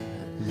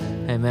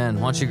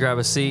Amen. Why don't you grab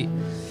a seat?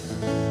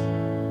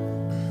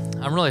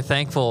 I'm really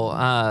thankful,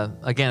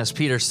 again, as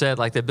Peter said,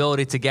 like the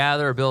ability to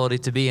gather, ability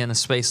to be in a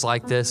space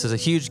like this is a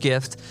huge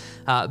gift.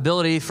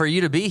 Ability for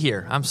you to be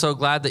here. I'm so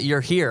glad that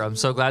you're here. I'm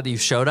so glad that you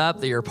showed up,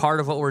 that you're a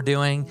part of what we're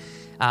doing.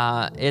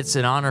 It's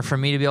an honor for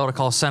me to be able to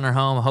call Center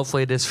home.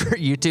 Hopefully it is for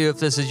you too, if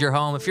this is your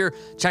home. If you're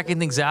checking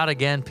things out,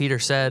 again, Peter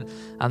said,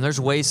 there's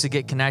ways to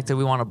get connected.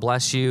 We want to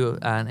bless you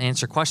and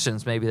answer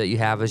questions maybe that you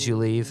have as you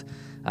leave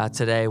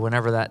today,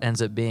 whenever that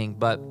ends up being.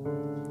 But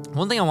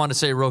one thing I want to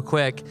say real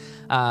quick,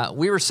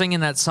 we were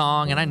singing that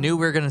song, and I knew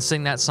we were going to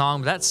sing that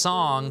song, but that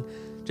song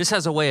just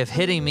has a way of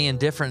hitting me in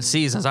different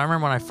seasons. I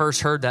remember when I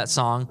first heard that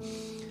song,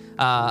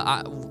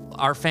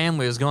 our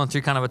family was going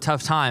through kind of a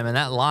tough time, and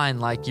that line,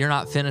 like, you're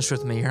not finished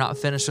with me, you're not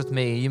finished with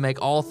me, you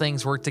make all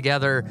things work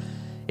together,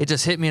 it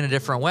just hit me in a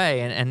different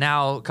way. And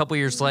now, a couple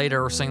years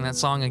later, we're singing that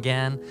song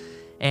again,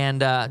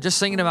 and just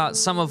thinking about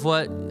some of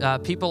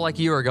what people like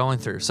you are going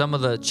through, some of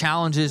the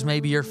challenges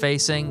maybe you're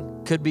facing.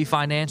 Could be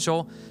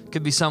financial,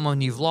 could be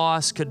someone you've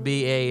lost, could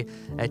be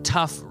a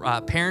tough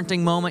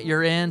parenting moment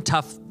you're in,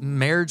 tough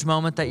marriage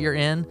moment that you're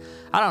in.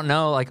 I don't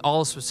know, like, all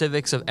the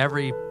specifics of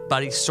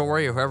everybody's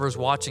story or whoever's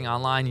watching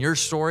online, your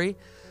story.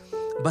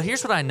 But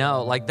here's what I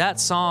know, like, that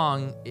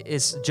song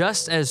is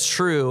just as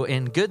true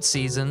in good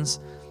seasons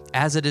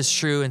as it is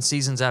true in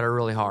seasons that are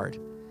really hard.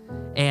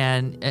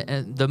 And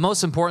the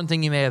most important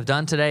thing you may have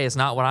done today is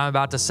not what I'm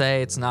about to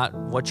say. It's not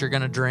what you're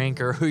going to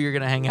drink or who you're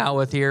going to hang out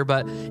with here,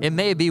 but it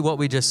may be what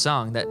we just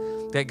sung,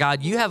 that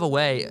God, you have a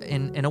way,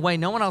 in a way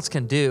no one else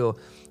can do,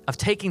 of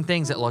taking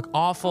things that look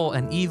awful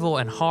and evil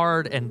and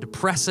hard and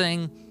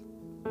depressing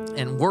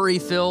and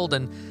worry-filled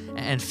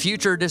and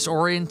future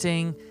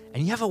disorienting,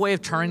 and you have a way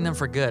of turning them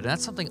for good. And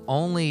that's something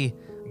only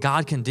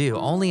God can do.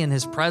 Only in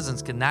his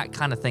presence can that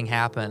kind of thing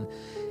happen.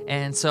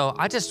 And so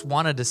I just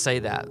wanted to say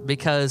that,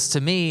 because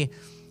to me,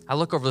 I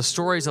look over the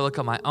stories, I look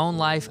at my own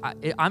life.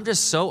 I'm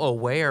just so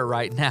aware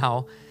right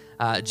now,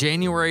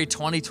 January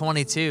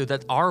 2022,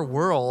 that our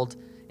world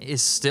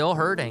is still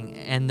hurting.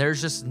 And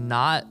there's just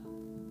not,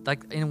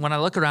 like, and when I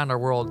look around our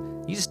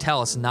world, you just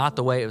tell it's not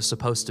the way it was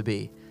supposed to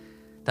be.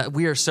 That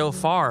we are so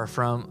far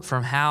from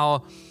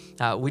how,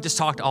 we just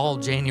talked all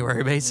of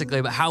January basically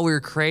about how we were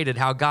created,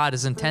 how God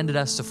has intended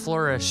us to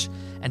flourish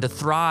and to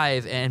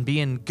thrive and be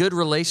in good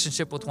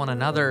relationship with one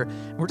another.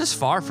 We're just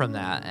far from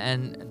that.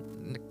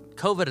 And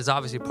COVID is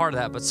obviously part of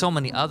that, but so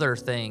many other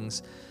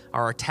things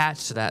are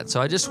attached to that. So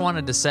I just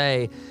wanted to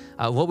say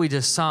what we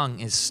just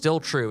sung is still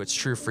true. It's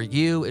true for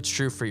you. It's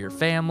true for your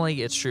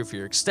family. It's true for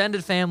your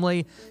extended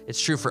family.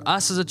 It's true for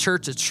us as a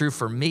church. It's true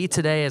for me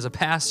today as a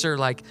pastor.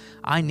 Like,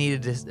 I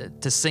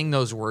needed to sing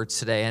those words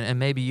today, and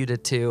maybe you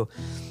did too.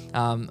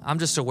 I'm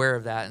just aware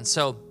of that. And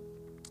so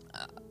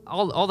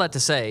all that to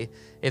say,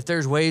 if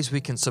there's ways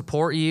we can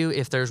support you,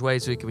 if there's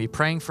ways we can be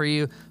praying for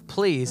you,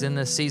 please, in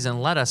this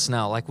season, let us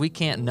know. Like, we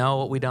can't know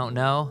what we don't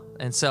know.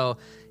 And so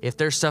if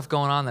there's stuff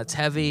going on that's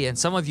heavy, and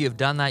some of you have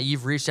done that,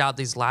 you've reached out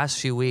these last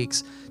few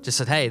weeks, just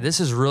said, hey, this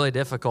is really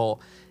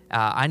difficult.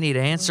 I need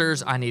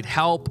answers. I need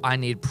help. I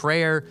need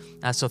prayer.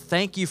 So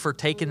thank you for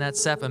taking that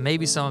step. And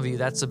maybe some of you,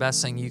 that's the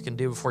best thing you can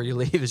do before you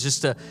leave, is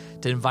just to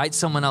invite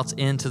someone else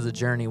into the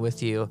journey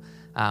with you.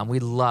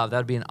 We'd love,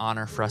 that'd be an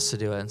honor for us to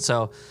do it. And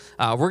so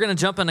we're going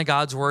to jump into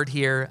God's word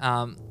here.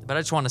 But I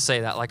just want to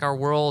say that, like, our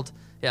world,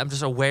 I'm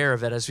just aware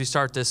of it as we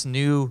start this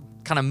new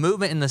kind of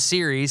movement in the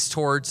series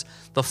towards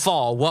the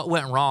fall. What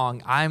went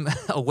wrong? I'm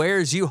aware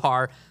as you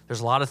are,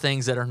 there's a lot of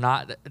things that are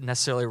not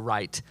necessarily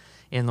right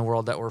in the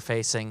world that we're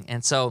facing.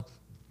 And so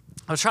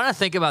I was trying to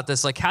think about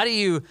this, like, how do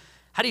you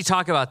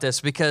talk about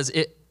this? Because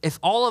if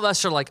all of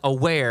us are, like,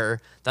 aware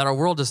that our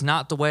world is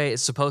not the way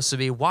it's supposed to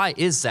be, why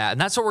is that? And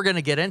that's what we're going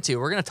to get into.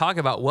 We're going to talk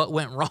about what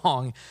went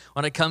wrong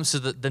when it comes to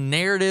the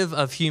narrative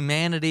of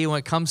humanity, when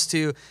it comes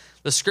to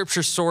the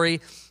scripture story.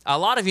 A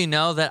lot of you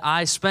know that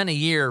I spent a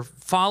year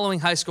following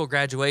high school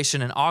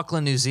graduation in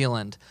Auckland, New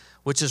Zealand,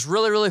 which is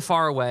really, really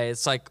far away.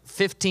 It's like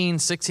 15,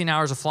 16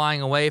 hours of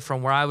flying away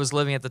from where I was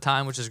living at the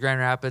time, which is Grand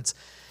Rapids.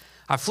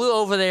 I flew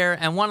over there,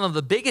 and one of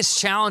the biggest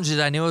challenges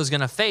I knew I was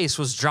going to face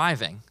was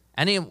driving.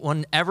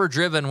 Anyone ever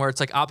driven where it's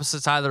like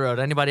opposite side of the road?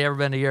 Anybody ever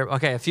been to Europe?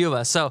 Okay, a few of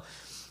us. So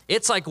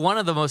it's like one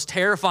of the most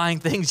terrifying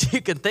things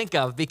you can think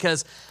of,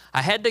 because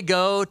I had to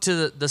go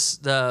to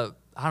the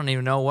I don't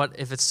even know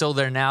if it's still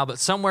there now, but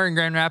somewhere in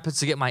Grand Rapids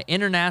to get my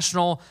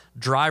international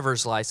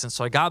driver's license.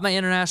 So I got my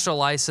international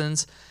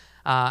license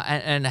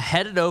and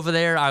headed over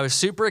there. I was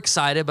super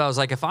excited, but I was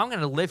like, if I'm going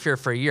to live here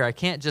for a year, I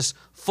can't just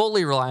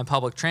fully rely on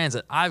public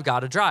transit. I've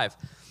got to drive.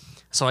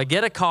 So I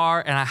get a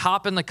car and I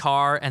hop in the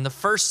car, and the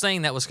first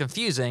thing that was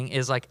confusing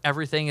is, like,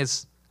 everything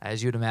is,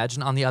 as you'd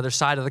imagine, on the other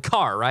side of the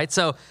car, right?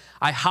 So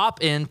I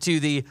hop into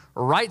the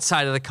right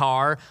side of the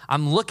car.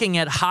 I'm looking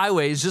at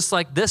highways just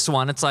like this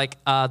one. It's like,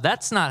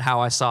 that's not how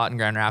I saw it in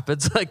Grand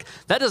Rapids. Like,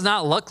 that does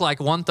not look like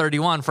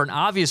 131 for an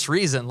obvious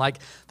reason. Like,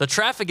 the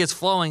traffic is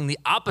flowing the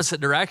opposite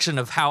direction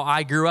of how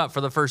I grew up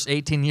for the first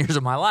 18 years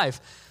of my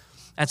life.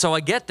 And so I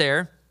get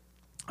there.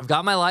 I've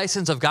got my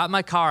license. I've got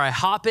my car. I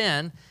hop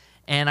in,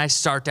 and I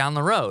start down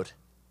the road.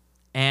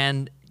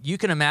 And you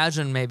can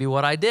imagine maybe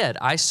what I did.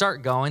 I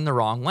start going the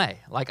wrong way.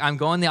 Like I'm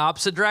going the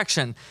opposite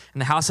direction.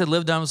 And the house I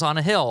lived on was on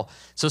a hill.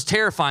 So it's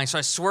terrifying. So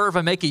I swerve,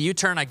 I make a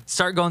U-turn, I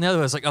start going the other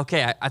way. I was like,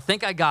 okay, I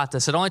think I got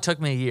this. It only took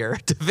me a year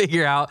to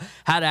figure out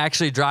how to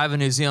actually drive in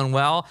New Zealand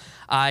well.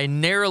 I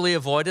narrowly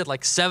avoided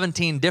like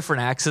 17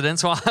 different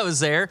accidents while I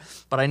was there,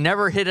 but I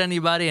never hit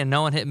anybody and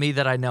no one hit me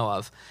that I know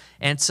of.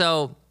 And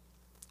so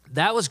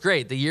that was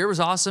great. The year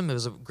was awesome. It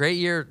was a great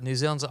year. New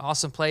Zealand's an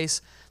awesome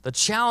place. The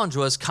challenge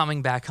was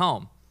coming back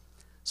home.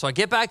 So I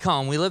get back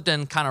home. We lived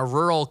in kind of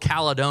rural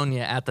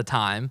Caledonia at the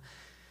time.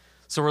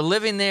 So we're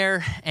living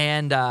there,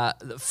 and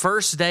the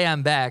first day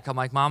I'm back, I'm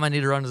like, Mom, I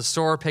need to run to the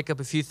store, pick up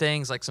a few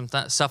things, like some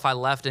stuff I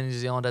left in New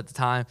Zealand at the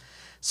time.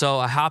 So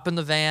I hop in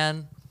the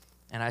van,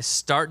 and I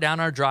start down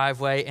our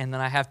driveway, and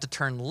then I have to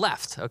turn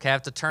left. Okay, I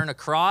have to turn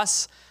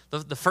across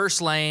the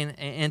first lane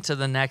into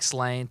the next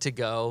lane to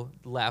go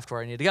left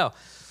where I need to go.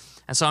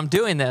 And so I'm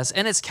doing this,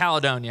 and it's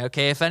Caledonia,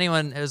 okay? If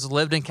anyone has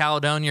lived in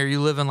Caledonia or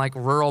you live in like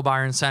rural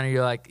Byron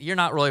Center, you're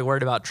not really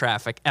worried about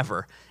traffic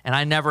ever. And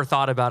I never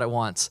thought about it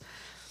once.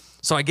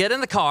 So I get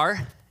in the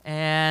car,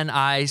 and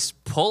I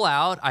pull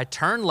out, I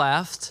turn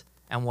left,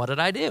 and what did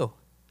I do?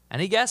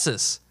 Any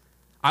guesses?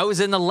 I was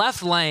in the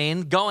left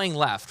lane going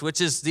left, which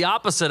is the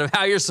opposite of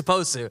how you're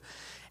supposed to.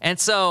 And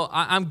so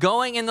I'm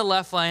going in the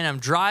left lane, I'm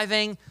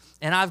driving,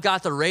 and I've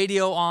got the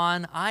radio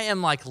on. I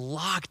am like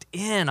locked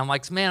in. I'm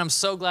like, man, I'm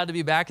so glad to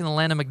be back in the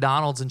land of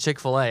McDonald's and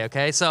Chick-fil-A,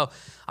 okay? So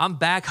I'm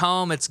back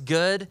home, it's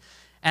good.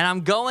 And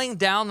I'm going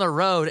down the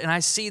road, and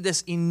I see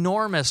this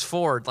enormous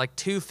Ford, like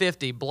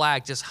 250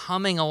 black, just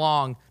humming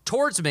along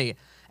towards me.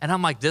 And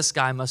I'm like, this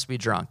guy must be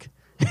drunk.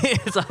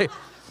 It's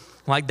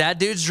like, that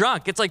dude's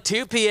drunk. It's like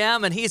 2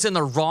 p.m. and he's in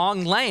the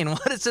wrong lane.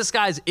 What is this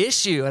guy's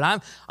issue?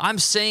 And I'm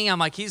seeing, I'm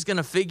like, he's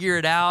gonna figure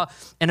it out.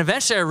 And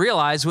eventually I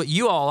realize what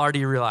you all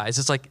already realize.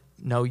 It's like,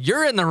 no,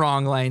 you're in the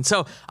wrong lane.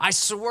 So I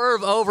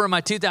swerve over in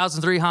my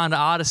 2003 Honda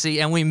Odyssey,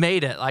 and we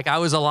made it. Like I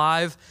was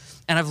alive,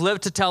 and I've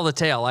lived to tell the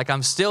tale. Like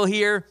I'm still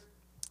here.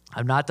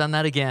 I've not done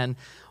that again.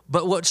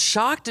 But what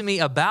shocked me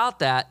about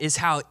that is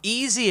how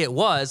easy it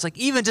was, like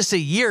even just a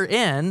year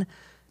in,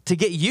 to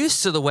get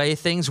used to the way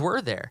things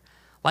were there.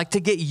 Like to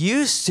get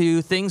used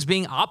to things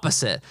being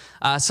opposite.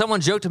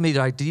 Someone joked to me,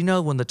 like, do you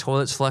know when the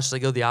toilets flush, they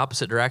go the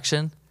opposite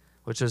direction?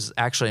 Which was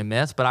actually a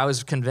myth, but I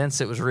was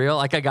convinced it was real.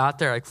 Like I got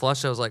there, like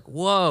flushed, I was like,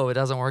 whoa, it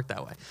doesn't work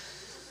that way.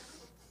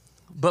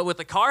 But with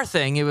the car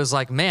thing, it was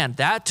like, man,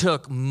 that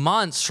took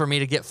months for me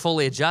to get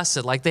fully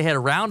adjusted. Like they had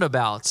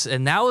roundabouts,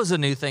 and that was a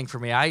new thing for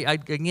me. I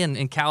again,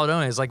 in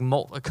Caledonia, it's like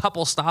a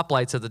couple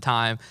stoplights at the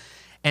time.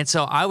 And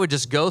so I would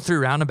just go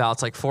through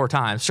roundabouts like 4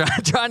 times,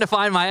 trying to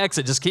find my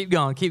exit. Just keep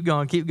going, keep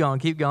going, keep going,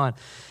 keep going.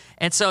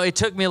 And so it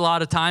took me a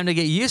lot of time to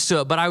get used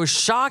to it. But I was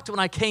shocked when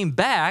I came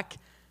back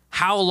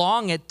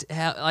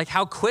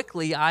how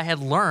quickly I had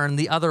learned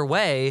the other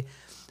way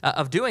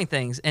of doing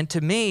things. And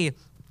to me,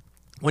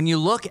 when you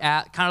look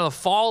at kind of the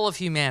fall of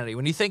humanity,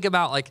 when you think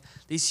about like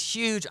these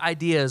huge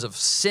ideas of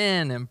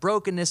sin and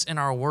brokenness in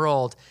our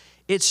world,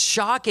 it's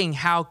shocking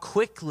how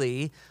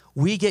quickly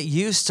we get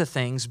used to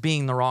things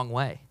being the wrong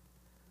way.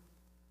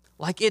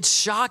 Like it's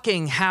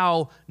shocking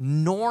how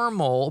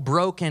normal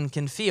broken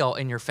can feel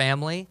in your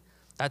family.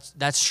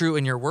 That's true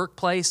in your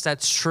workplace.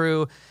 That's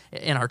true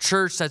in our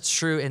church. That's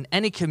true in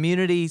any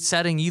community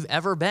setting you've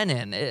ever been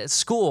in. At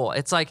school,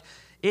 it's like,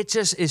 it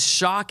just is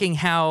shocking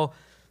how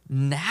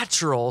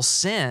natural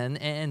sin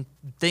and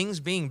things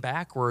being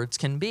backwards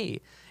can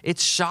be.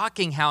 It's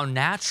shocking how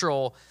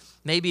natural,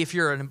 maybe if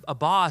you're a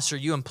boss or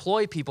you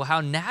employ people, how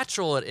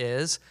natural it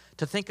is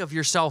to think of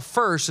yourself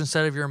first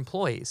instead of your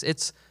employees.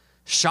 It's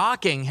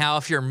shocking how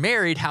if you're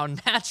married, how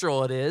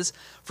natural it is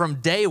from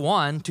day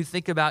one to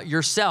think about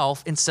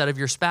yourself instead of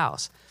your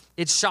spouse.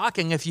 It's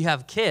shocking if you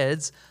have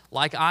kids,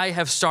 like I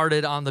have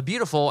started on the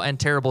beautiful and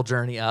terrible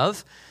journey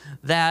of,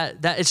 that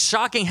it's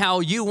shocking how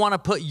you want to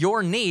put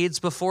your needs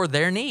before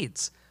their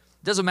needs.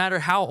 It doesn't matter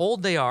how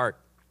old they are.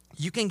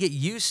 You can get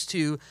used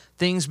to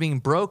things being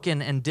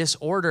broken and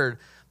disordered,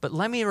 but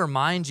let me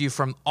remind you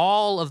from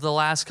all of the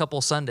last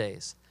couple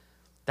Sundays,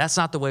 that's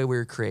not the way we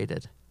were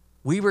created.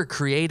 We were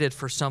created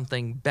for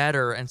something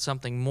better and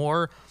something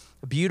more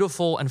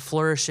beautiful and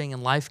flourishing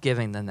and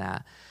life-giving than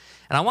that.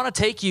 And I want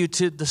to take you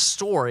to the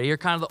story, or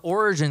kind of the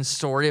origin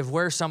story of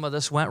where some of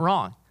this went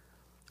wrong,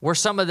 where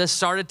some of this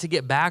started to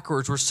get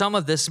backwards, where some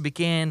of this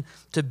began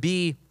to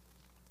be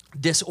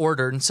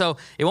disordered. And so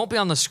it won't be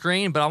on the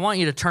screen, but I want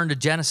you to turn to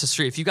Genesis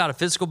 3. If you've got a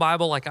physical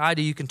Bible like I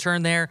do, you can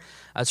turn there.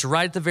 It's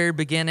right at the very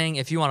beginning.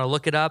 If you want to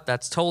look it up,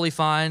 that's totally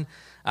fine.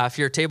 If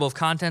you're a table of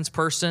contents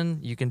person,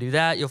 you can do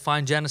that. You'll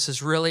find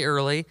Genesis really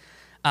early.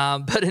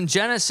 But in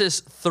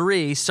Genesis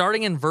 3,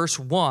 starting in verse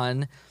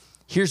 1,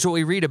 here's what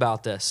we read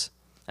about this.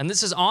 And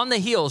this is on the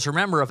heels,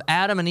 remember, of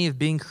Adam and Eve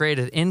being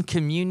created in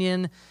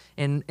communion,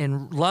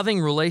 in loving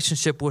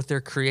relationship with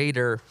their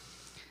Creator.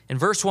 In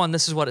verse 1,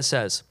 this is what it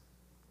says.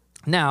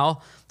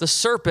 Now, the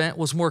serpent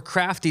was more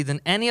crafty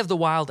than any of the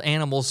wild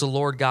animals the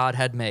Lord God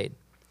had made.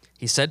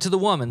 He said to the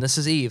woman, this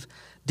is Eve,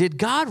 did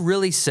God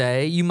really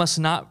say you must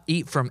not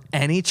eat from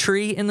any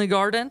tree in the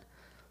garden?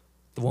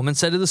 The woman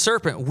said to the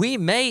serpent, we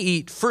may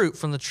eat fruit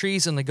from the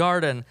trees in the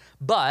garden,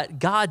 but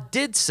God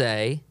did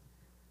say,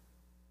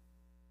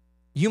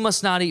 you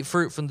must not eat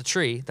fruit from the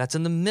tree that's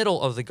in the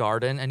middle of the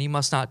garden, and you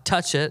must not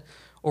touch it,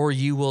 or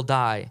you will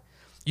die.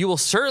 You will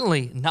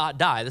certainly not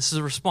die. This is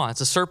a response.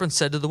 The serpent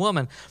said to the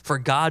woman, for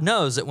God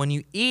knows that when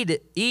you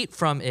eat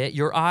from it,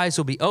 your eyes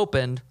will be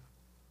opened,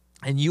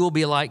 and you will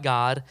be like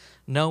God,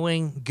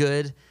 knowing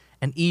good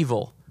and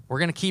evil. We're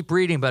going to keep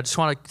reading, but I just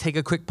want to take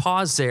a quick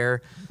pause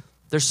there.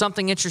 There's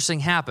something interesting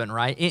happen,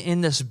 right?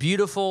 In this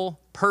beautiful,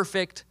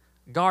 perfect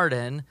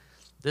garden,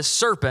 this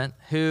serpent,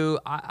 who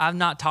I've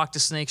not talked to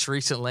snakes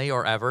recently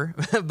or ever,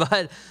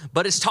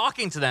 but it's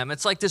talking to them.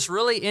 It's like this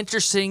really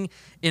interesting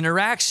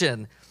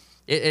interaction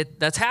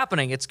that's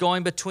happening. It's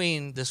going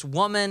between this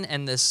woman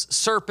and this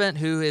serpent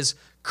who is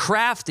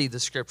crafty, the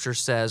scripture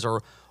says,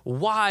 or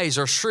wise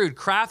or shrewd.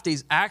 Crafty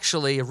is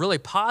actually a really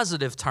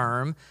positive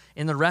term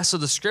in the rest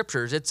of the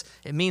scriptures. It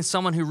means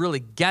someone who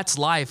really gets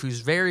life, who's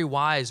very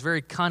wise,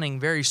 very cunning,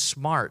 very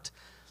smart.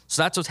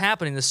 So that's what's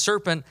happening. The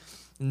serpent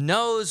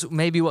knows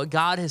maybe what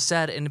God has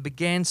said and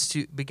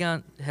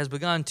has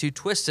begun to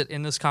twist it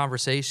in this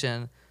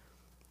conversation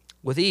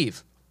with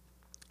Eve.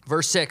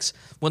 Verse 6,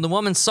 when the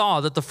woman saw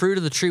that the fruit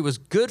of the tree was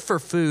good for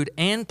food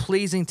and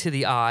pleasing to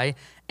the eye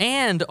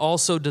and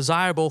also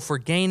desirable for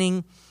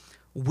gaining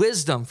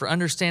wisdom, for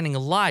understanding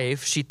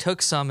life, she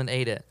took some and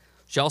ate it.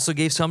 She also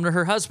gave some to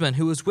her husband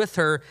who was with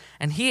her,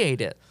 and he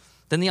ate it.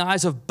 Then the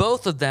eyes of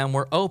both of them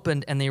were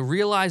opened, and they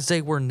realized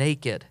they were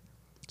naked.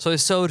 So they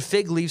sewed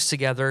fig leaves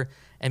together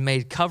and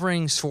made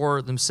coverings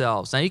for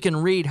themselves. Now you can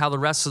read how the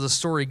rest of the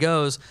story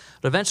goes,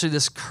 but eventually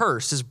this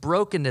curse, this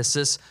brokenness,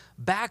 this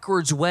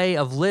backwards way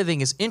of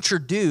living is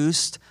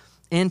introduced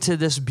into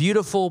this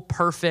beautiful,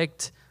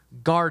 perfect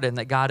garden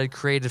that God had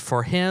created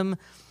for him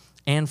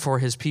and for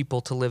his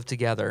people to live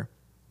together.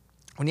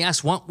 When you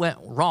ask what went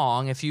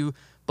wrong, if you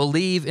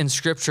believe in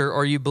Scripture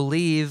or you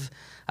believe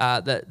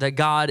that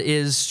God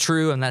is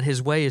true and that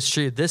his way is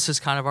true, this is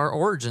kind of our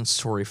origin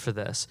story for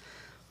this.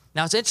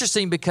 Now it's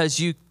interesting because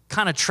you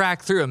kind of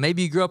track through it.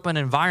 Maybe you grew up in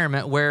an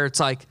environment where it's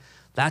like,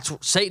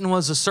 Satan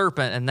was a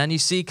serpent, and then you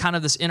see kind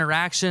of this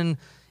interaction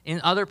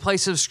in other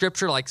places of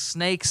Scripture, like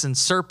snakes and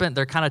serpent,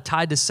 they're kind of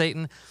tied to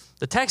Satan.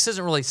 The text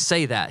doesn't really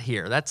say that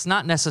here. That's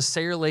not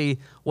necessarily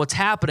what's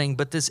happening,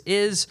 but this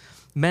is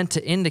meant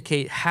to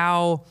indicate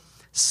how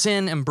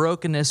sin and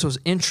brokenness was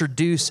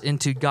introduced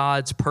into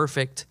God's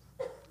perfect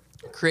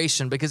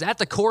creation. Because at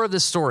the core of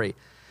this story,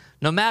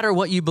 no matter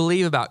what you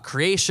believe about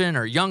creation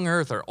or young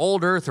earth or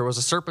old earth, or was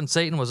a serpent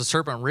Satan, was a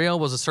serpent real,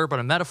 was a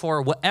serpent a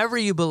metaphor, whatever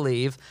you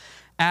believe,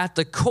 at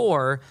the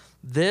core,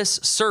 this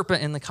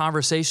serpent in the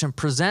conversation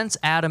presents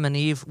Adam and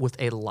Eve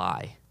with a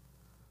lie.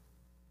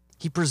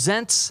 He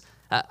presents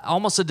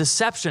almost a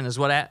deception is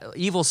what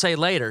Eve will say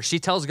later. She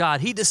tells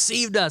God, he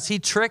deceived us, he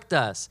tricked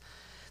us.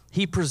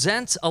 He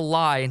presents a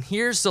lie, and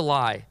here's the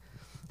lie.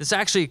 This is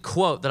actually a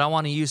quote that I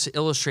want to use to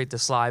illustrate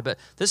this lie, but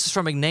this is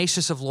from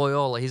Ignatius of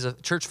Loyola. He's a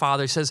church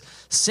father. He says,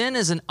 sin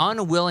is an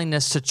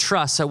unwillingness to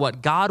trust that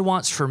what God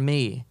wants for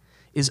me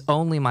is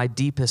only my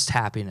deepest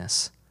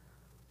happiness.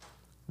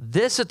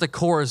 This at the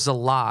core is the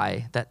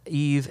lie that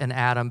Eve and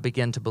Adam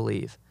begin to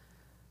believe.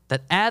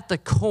 That at the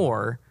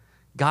core,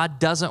 God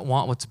doesn't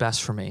want what's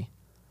best for me.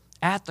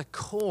 At the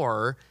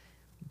core,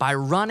 by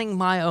running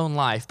my own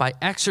life, by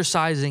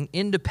exercising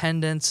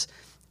independence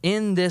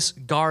in this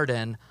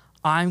garden,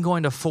 I'm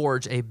going to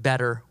forge a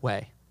better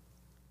way.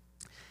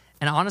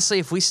 And honestly,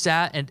 if we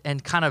sat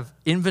and kind of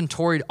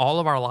inventoried all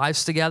of our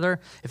lives together,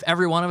 if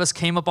every one of us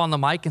came up on the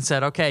mic and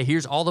said, okay,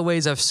 here's all the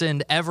ways I've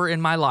sinned ever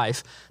in my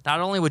life, not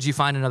only would you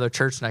find another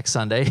church next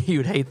Sunday, you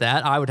would hate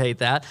that, I would hate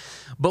that,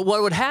 but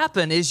what would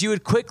happen is you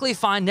would quickly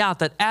find out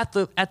that at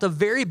the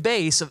very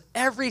base of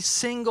every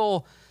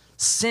single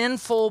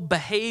sinful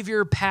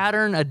behavior,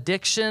 pattern,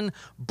 addiction,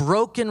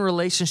 broken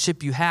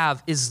relationship you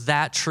have is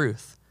that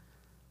truth.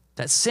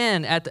 That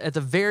sin at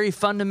the very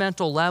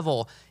fundamental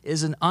level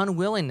is an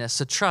unwillingness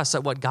to trust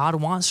that what God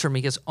wants for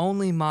me is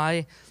only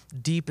my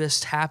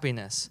deepest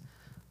happiness.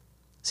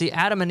 See,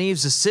 Adam and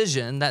Eve's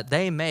decision that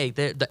they make,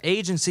 the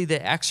agency they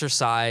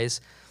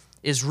exercise,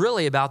 is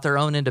really about their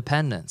own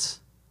independence.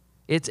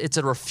 It's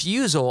a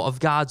refusal of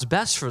God's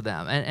best for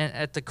them. And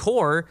at the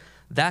core,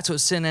 that's what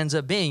sin ends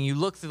up being. You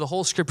look through the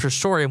whole Scripture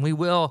story, and we're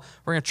going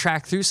to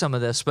track through some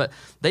of this, but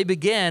they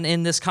begin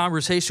in this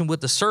conversation with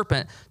the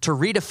serpent to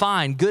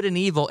redefine good and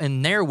evil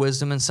in their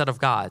wisdom instead of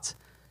God's.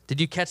 Did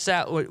you catch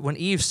that when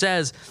Eve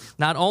says,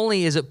 not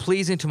only is it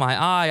pleasing to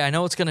my eye, I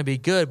know it's going to be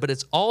good, but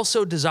it's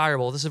also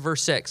desirable, this is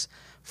verse 6,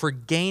 for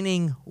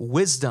gaining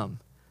wisdom.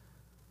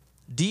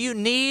 Do you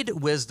need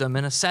wisdom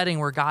in a setting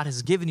where God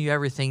has given you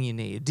everything you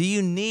need? Do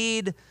you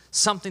need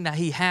something that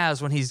he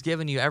has when he's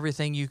given you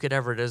everything you could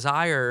ever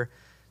desire?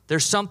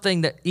 There's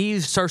something that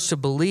Eve starts to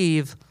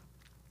believe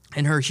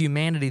in her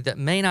humanity that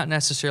may not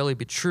necessarily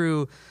be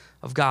true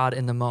of God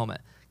in the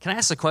moment. Can I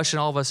ask the question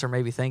all of us are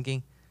maybe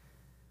thinking?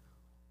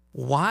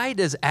 Why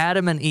does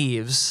Adam and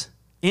Eve's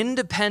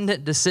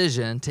independent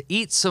decision to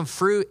eat some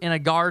fruit in a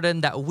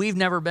garden that we've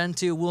never been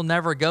to, we'll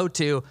never go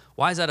to,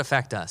 why does that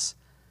affect us?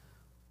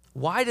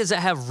 why does it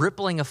have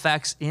rippling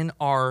effects in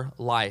our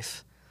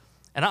life?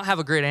 And I don't have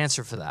a great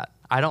answer for that.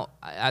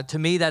 To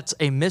me, that's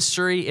a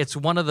mystery. It's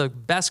one of the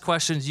best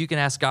questions you can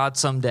ask God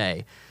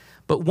someday.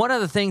 But one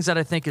of the things that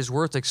I think is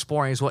worth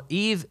exploring is what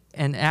Eve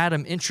and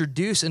Adam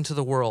introduce into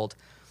the world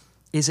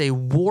is a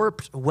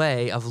warped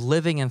way of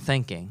living and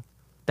thinking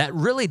that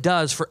really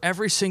does, for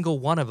every single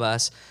one of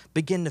us,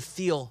 begin to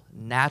feel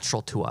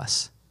natural to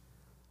us.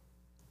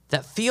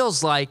 That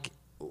feels like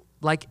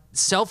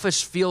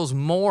selfish feels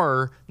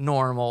more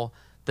normal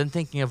than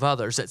thinking of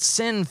others. That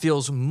sin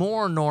feels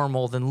more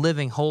normal than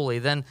living holy.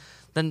 Than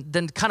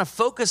kind of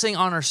focusing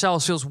on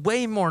ourselves feels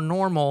way more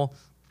normal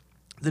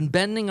than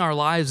bending our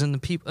lives in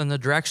the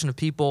direction of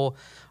people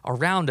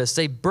around us.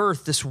 They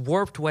birth this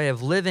warped way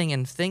of living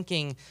and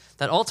thinking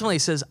that ultimately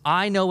says,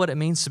 I know what it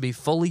means to be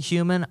fully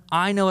human.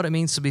 I know what it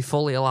means to be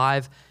fully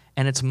alive,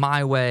 and it's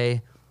my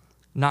way,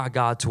 not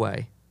God's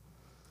way.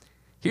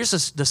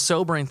 Here's the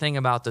sobering thing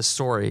about this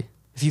story.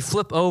 If you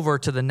flip over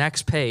to the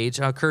next page,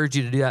 I encourage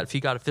you to do that if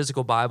you got a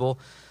physical Bible,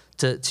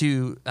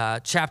 to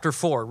chapter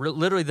 4,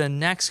 literally the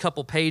next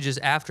couple pages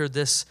after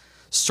this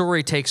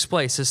story takes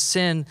place, as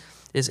sin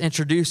is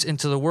introduced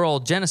into the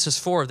world. Genesis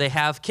 4, they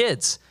have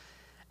kids.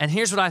 And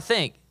here's what I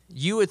think.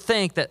 You would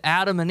think that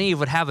Adam and Eve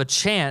would have a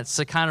chance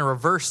to kind of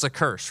reverse the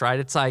curse, right?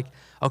 It's like,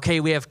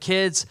 okay, we have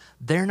kids.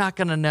 They're not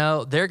going to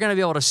know. They're going to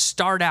be able to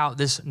start out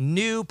this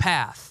new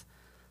path.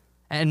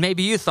 And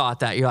maybe you thought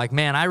that. You're like,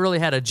 man, I really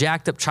had a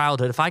jacked up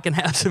childhood. If I can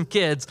have some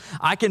kids,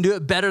 I can do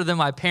it better than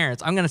my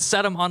parents. I'm going to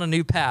set them on a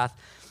new path.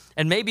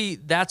 And maybe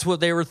that's what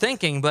they were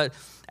thinking. But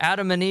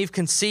Adam and Eve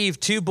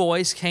conceived 2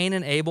 boys, Cain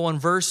and Abel. In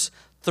verse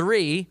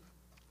 3,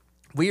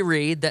 we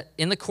read that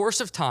in the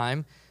course of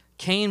time,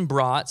 Cain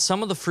brought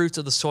some of the fruits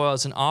of the soil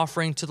as an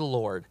offering to the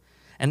Lord.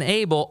 And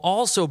Abel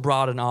also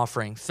brought an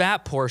offering,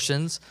 fat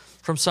portions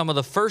from some of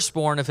the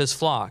firstborn of his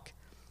flock.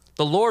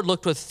 The Lord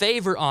looked with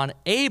favor on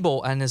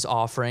Abel and his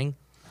offering,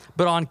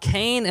 but on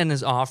Cain and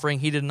his offering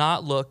he did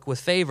not look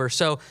with favor.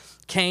 So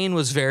Cain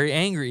was very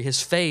angry.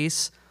 His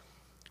face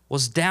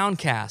was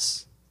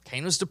downcast.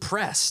 Cain was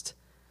depressed.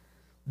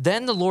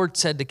 Then the Lord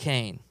said to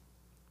Cain,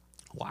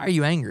 why are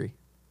you angry?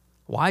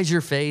 Why is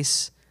your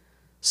face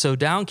so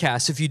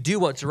downcast? If you do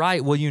what's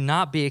right, will you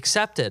not be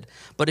accepted?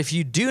 But if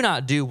you do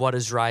not do what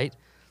is right,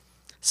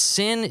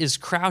 sin is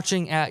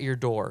crouching at your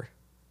door.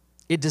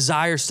 It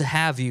desires to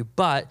have you,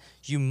 but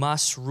you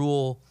must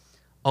rule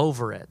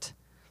over it.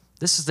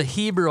 This is the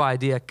Hebrew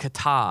idea,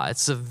 kata.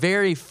 It's the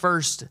very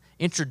first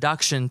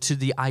introduction to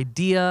the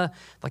idea,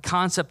 the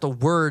concept, the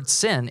word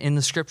sin in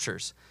the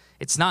scriptures.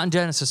 It's not in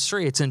Genesis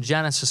 3, it's in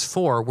Genesis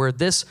 4, where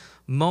this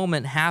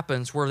moment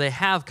happens, where they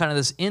have kind of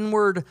this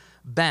inward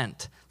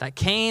bent. That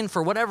Cain,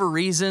 for whatever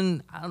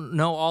reason, I don't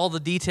know all the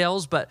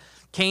details, but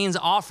Cain's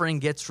offering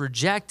gets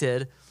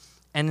rejected.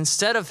 And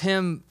instead of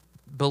him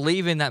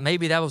believing that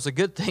maybe that was a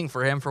good thing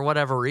for him for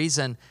whatever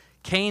reason,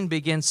 Cain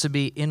begins to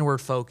be inward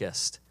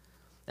focused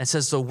and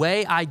says, the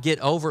way I get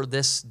over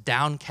this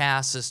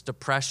downcast, this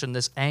depression,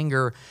 this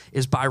anger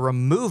is by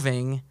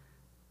removing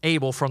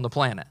Abel from the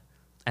planet.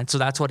 And so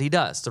that's what he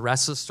does. The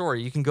rest of the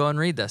story, you can go and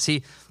read this.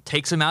 He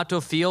takes him out to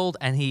a field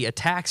and he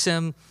attacks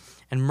him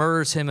and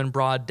murders him in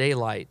broad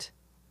daylight.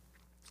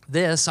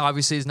 This,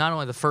 obviously, is not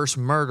only the first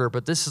murder,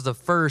 but this is the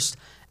first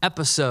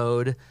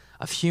episode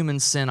of human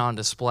sin on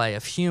display,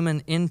 of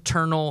human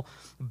internal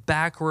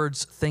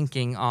backwards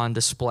thinking on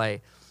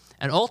display.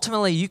 And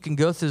ultimately, you can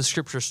go through the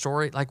scripture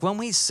story. Like when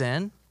we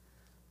sin,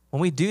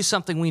 when we do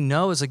something we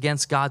know is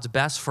against God's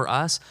best for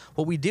us,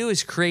 what we do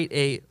is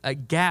create a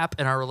gap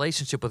in our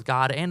relationship with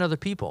God and other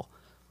people.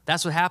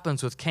 That's what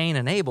happens with Cain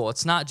and Abel.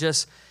 It's not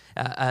just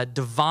a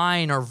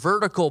divine or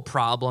vertical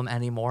problem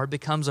anymore. It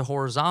becomes a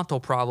horizontal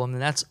problem,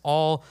 and that's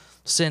all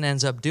sin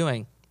ends up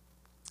doing.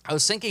 I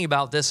was thinking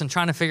about this and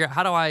trying to figure out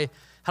how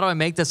do I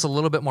make this a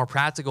little bit more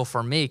practical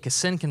for me, because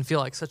sin can feel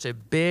like such a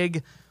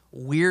big,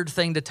 weird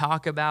thing to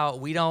talk about.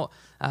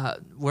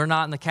 We're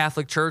not in the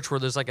Catholic Church where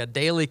there's like a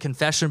daily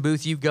confession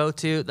booth you go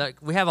to.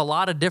 We have a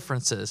lot of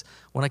differences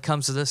when it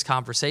comes to this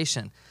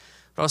conversation.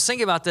 But I was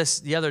thinking about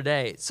this the other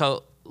day.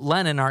 So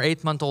Lennon, our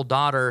 8-month-old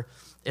daughter,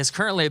 is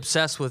currently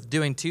obsessed with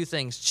doing 2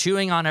 things,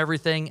 chewing on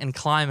everything and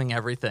climbing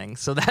everything.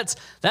 So that's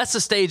the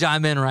stage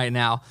I'm in right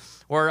now,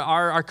 where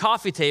our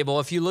coffee table,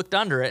 if you looked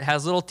under it,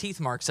 has little teeth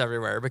marks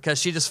everywhere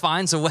because she just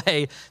finds a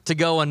way to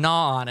go and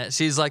gnaw on it.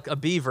 She's like a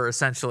beaver,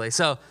 essentially.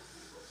 So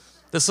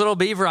this little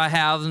beaver I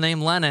have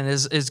named Lennon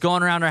is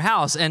going around her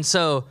house. And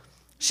so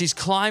she's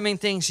climbing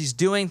things, she's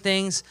doing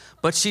things,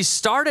 but she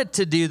started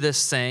to do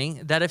this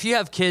thing that if you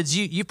have kids,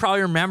 you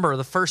probably remember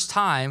the first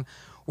time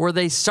where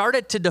they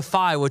started to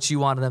defy what you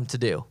wanted them to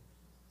do.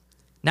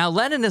 Now,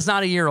 Lennon is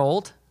not a year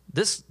old.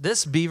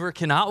 This beaver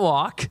cannot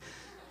walk.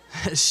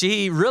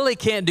 She really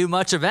can't do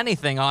much of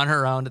anything on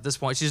her own at this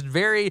point. She's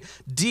very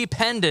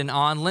dependent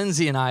on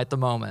Lindsay and I at the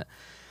moment.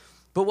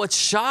 But what's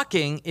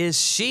shocking is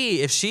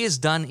if she is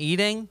done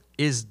eating,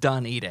 is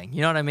done eating.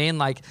 You know what I mean?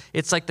 Like,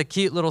 it's like the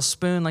cute little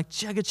spoon, like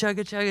chugga,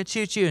 chugga, chugga,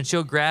 choo, choo, and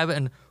she'll grab it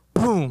and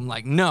boom,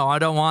 like, no, I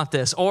don't want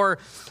this. Or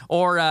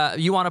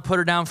you want to put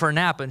her down for a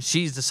nap, and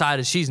she's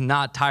decided she's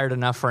not tired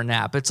enough for a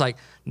nap. It's like,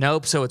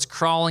 nope. So it's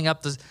crawling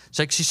up it's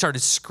like she started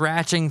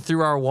scratching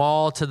through our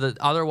wall to the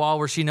other wall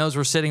where she knows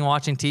we're sitting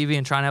watching TV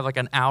and trying to have like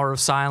an hour of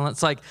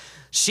silence. Like,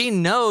 she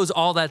knows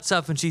all that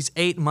stuff, and she's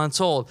 8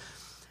 months old.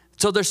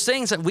 So there's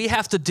things that we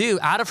have to do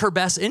out of her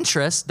best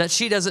interest that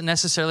she doesn't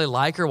necessarily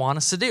like or want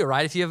us to do,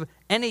 right? If you have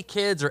any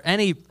kids or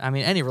any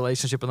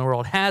relationship in the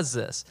world has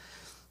this.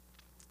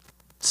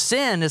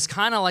 Sin is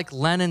kind of like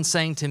Lennon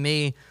saying to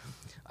me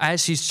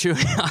as she's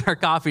chewing on her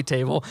coffee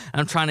table,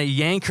 and I'm trying to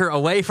yank her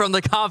away from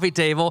the coffee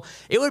table.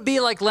 It would be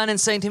like Lennon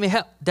saying to me,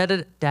 hey,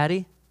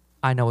 Daddy,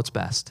 I know what's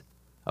best.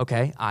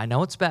 Okay, I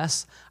know it's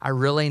best. I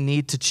really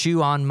need to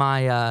chew on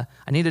I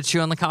need to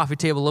chew on the coffee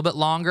table a little bit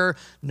longer.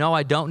 No,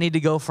 I don't need to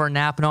go for a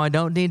nap. No, I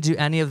don't need to do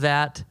any of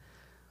that.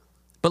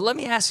 But let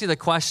me ask you the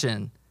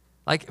question.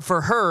 Like,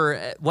 for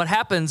her, what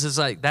happens is,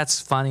 like,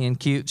 that's funny and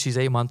cute. She's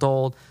 8 months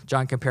old.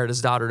 John compared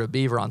his daughter to a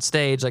beaver on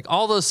stage. Like,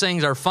 all those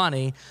things are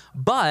funny.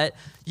 But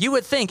you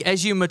would think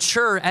as you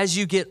mature, as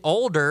you get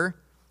older,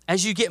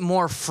 as you get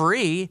more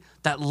free,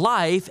 that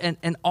life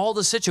and all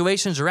the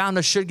situations around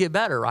us should get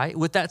better, right?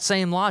 With that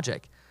same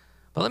logic.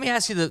 But let me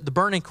ask you the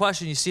burning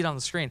question. You see it on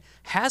the screen.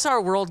 Has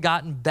our world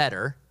gotten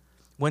better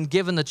when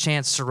given the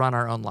chance to run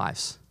our own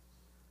lives?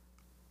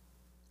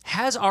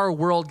 Have our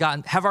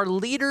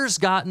leaders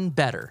gotten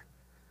better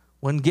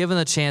when given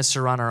the chance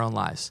to run our own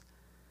lives?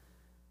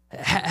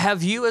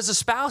 Have you as a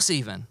spouse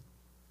even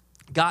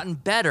gotten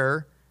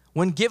better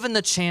when given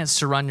the chance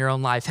to run your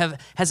own life?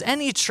 Has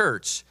any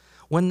church,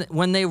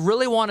 when they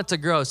really wanted to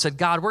grow, said,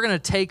 God, we're going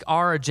to take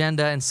our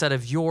agenda instead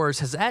of yours?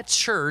 Has that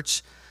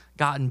church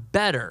gotten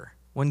better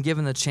when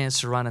given the chance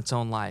to run its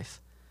own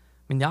life?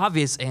 I mean, the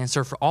obvious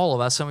answer for all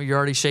of us, some of you are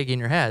already shaking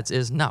your heads,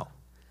 is no.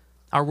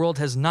 Our world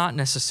has not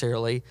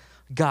necessarily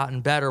gotten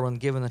better when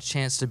given the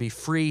chance to be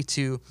free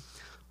to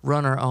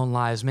run our own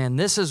lives. Man,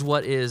 this is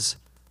what is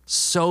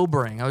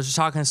sobering. I was just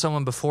talking to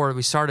someone before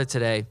we started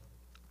today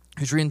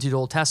who's reading through the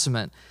Old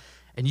Testament,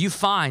 and you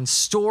find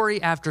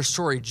story after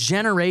story,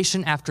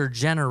 generation after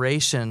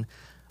generation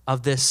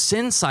of this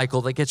sin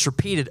cycle that gets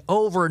repeated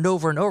over and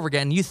over and over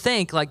again. You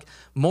think like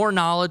more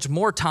knowledge,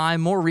 more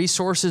time, more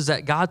resources,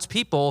 that God's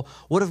people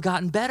would have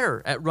gotten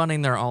better at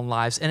running their own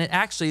lives. And it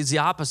actually is the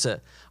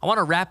opposite. I want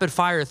to rapid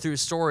fire through a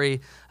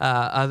story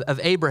of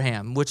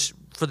Abraham, which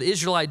for the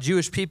Israelite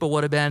Jewish people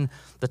would have been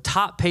the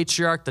top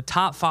patriarch, the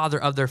top father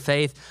of their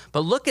faith. But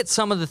look at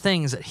some of the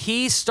things that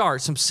he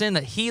starts, some sin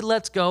that he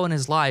lets go in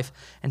his life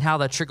and how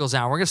that trickles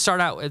down. We're going to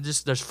start out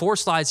with there's 4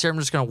 slides here. I'm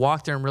just going to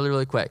walk through them really,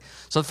 really quick.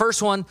 So the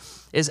first one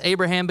is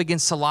Abraham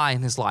begins to lie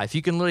in his life.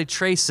 You can literally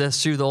trace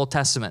this through the Old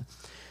Testament.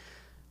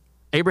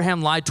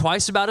 Abraham lied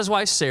twice about his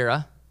wife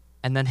Sarah,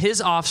 and then his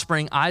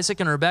offspring,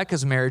 Isaac and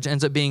Rebekah's marriage,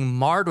 ends up being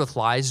marred with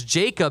lies.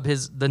 Jacob,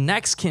 the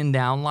next kin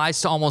down,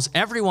 lies to almost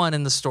everyone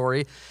in the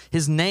story.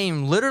 His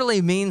name literally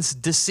means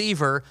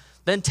deceiver.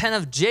 Then 10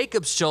 of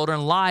Jacob's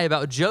children lie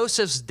about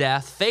Joseph's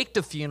death, faked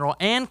a funeral,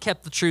 and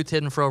kept the truth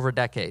hidden for over a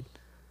decade.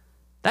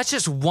 That's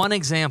just one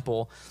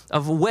example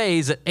of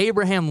ways that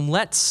Abraham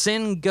let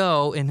sin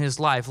go in his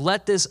life.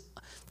 Let this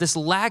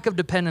lack of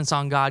dependence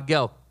on God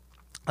go.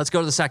 Let's go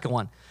to the second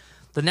one.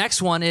 The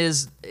next one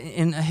is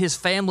in his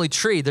family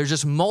tree. There's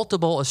just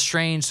multiple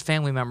estranged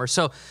family members.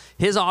 So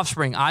his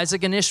offspring,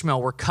 Isaac and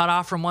Ishmael, were cut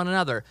off from one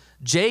another.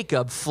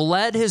 Jacob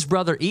fled his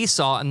brother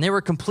Esau, and they were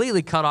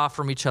completely cut off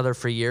from each other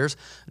for years.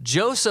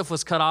 Joseph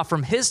was cut off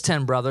from his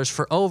 10 brothers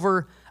for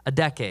over a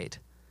decade.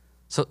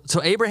 So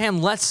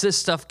Abraham lets this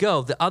stuff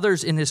go. The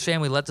others in his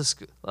family let's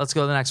go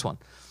to the next one.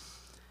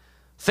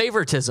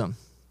 Favoritism.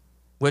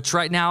 Which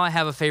right now I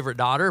have a favorite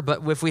daughter,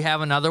 but if we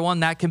have another one,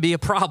 that can be a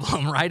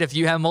problem, right? If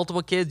you have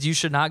multiple kids, you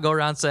should not go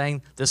around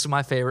saying, this is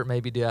my favorite,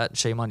 maybe do that,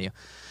 shame on you.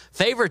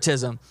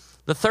 Favoritism,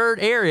 the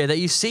third area that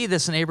you see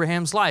this in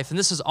Abraham's life, and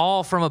this is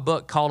all from a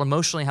book called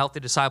Emotionally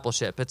Healthy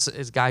Discipleship. It's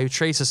a guy who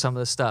traces some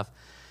of this stuff.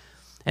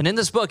 And in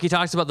this book, he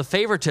talks about the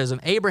favoritism.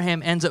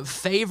 Abraham ends up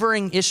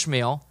favoring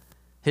Ishmael,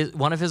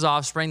 one of his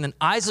offspring. Then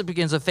Isaac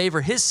begins to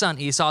favor his son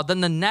Esau. Then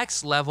the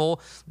next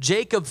level,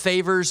 Jacob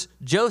favors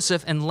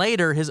Joseph, and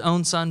later his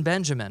own son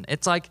Benjamin.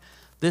 It's like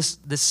this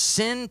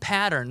sin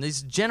pattern,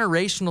 these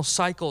generational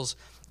cycles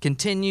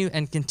continue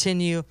and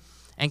continue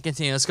and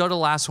continue. Let's go to the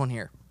last one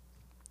here.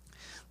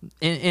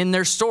 In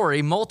their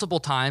story, multiple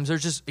times,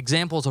 there's just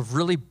examples of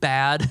really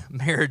bad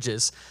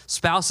marriages,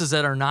 spouses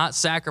that are not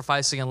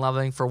sacrificing and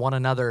loving for one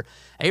another.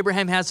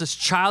 Abraham has this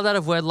child out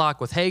of wedlock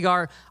with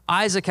Hagar.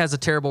 Isaac has a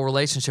terrible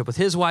relationship with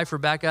his wife,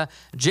 Rebekah.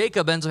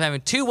 Jacob ends up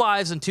having 2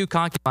 wives and 2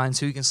 concubines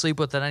who he can sleep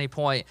with at any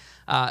point.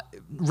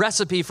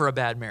 Recipe for a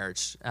bad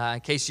marriage,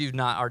 in case you've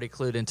not already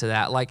clued into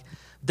that. Like,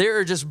 there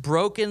are just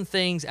broken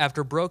things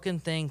after broken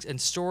things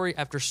and story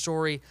after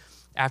story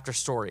after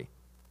story.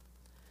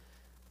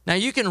 Now,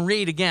 you can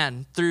read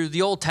again through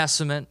the Old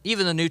Testament,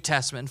 even the New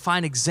Testament, and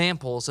find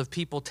examples of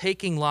people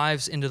taking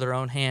lives into their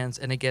own hands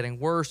and it getting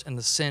worse and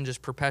the sin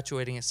just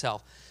perpetuating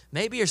itself.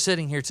 Maybe you're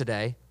sitting here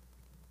today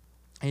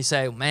and you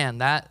say, man,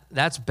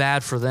 that's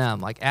bad for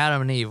them. Like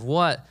Adam and Eve,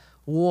 what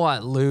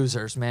What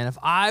losers, man. If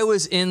I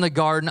was in the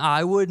garden,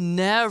 I would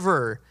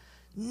never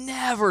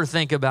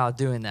think about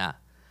doing that.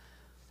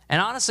 And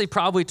honestly,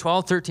 probably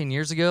 12, 13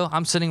 years ago,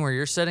 I'm sitting where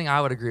you're sitting,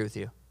 I would agree with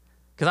you.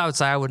 Because I would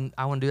say I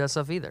wouldn't do that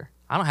stuff either.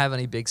 I don't have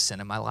any big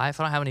sin in my life.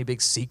 I don't have any big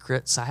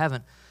secrets. I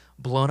haven't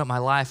blown up my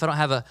life. I don't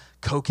have a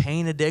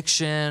cocaine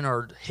addiction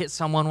or hit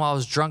someone while I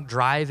was drunk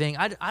driving.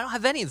 I don't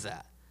have any of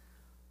that.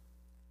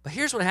 But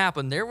here's what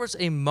happened. There was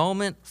a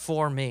moment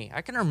for me.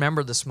 I can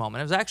remember this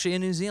moment. It was actually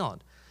in New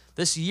Zealand.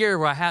 This year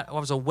where I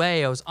was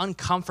away, I was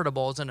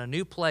uncomfortable. I was in a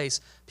new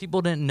place.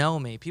 People didn't know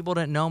me. People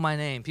didn't know my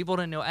name. People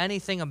didn't know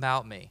anything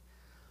about me.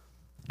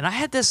 And I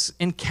had this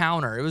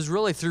encounter. It was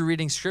really through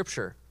reading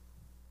scripture,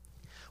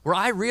 where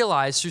I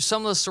realized through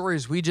some of the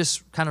stories we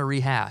just kind of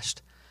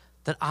rehashed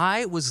that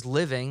I was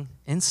living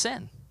in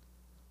sin.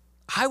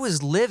 I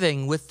was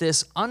living with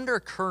this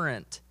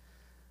undercurrent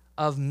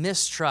of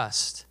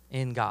mistrust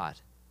in God.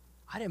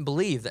 I didn't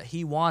believe that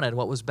he wanted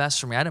what was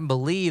best for me. I didn't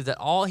believe that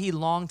all he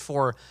longed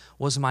for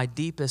was my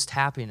deepest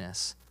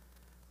happiness.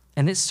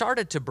 And it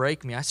started to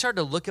break me. I started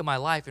to look at my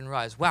life and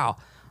realize, wow,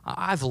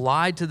 I've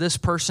lied to this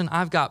person.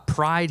 I've got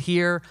pride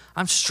here.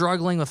 I'm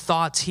struggling with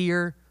thoughts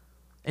here.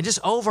 And just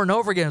over and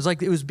over again, it was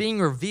like it was being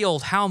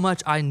revealed how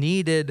much I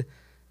needed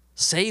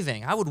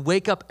saving. I would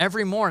wake up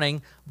every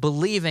morning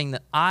believing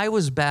that I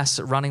was best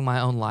at running my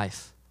own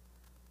life.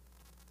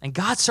 And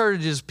God started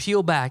to just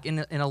peel back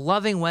in a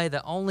loving way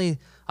that only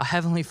a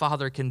heavenly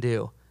Father can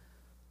do.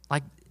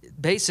 Like,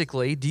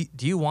 basically,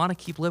 do you want to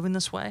keep living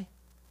this way?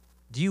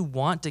 Do you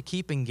want to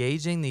keep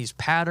engaging these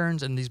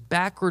patterns and these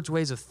backwards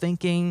ways of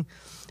thinking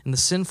and the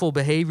sinful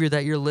behavior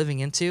that you're living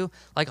into?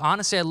 Like,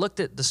 honestly, I looked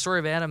at the story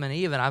of Adam and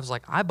Eve, and I was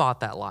like, I bought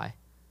that lie.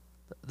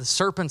 The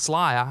serpent's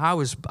lie. I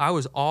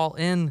was all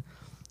in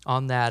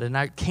on that. And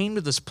I came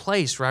to this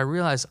place where I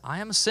realized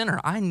I am a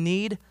sinner. I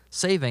need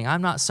saving.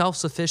 I'm not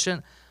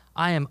self-sufficient.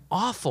 I am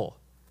awful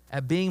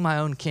at being my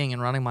own king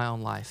and running my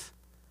own life.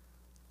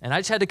 And I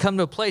just had to come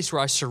to a place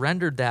where I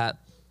surrendered that.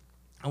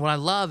 And what I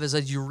love is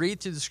as you read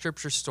through the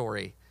scripture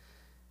story,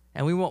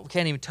 and we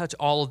can't even touch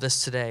all of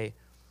this today,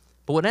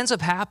 but what ends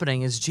up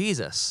happening is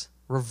Jesus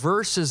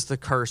reverses the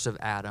curse of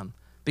Adam,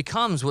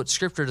 becomes what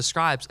scripture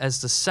describes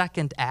as the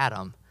second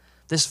Adam,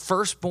 this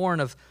firstborn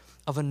of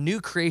a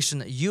new creation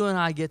that you and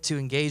I get to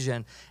engage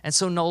in. And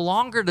so no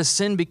longer does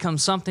sin become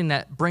something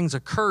that brings a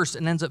curse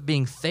and ends up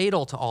being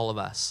fatal to all of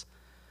us.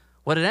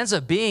 What it ends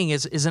up being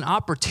is an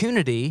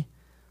opportunity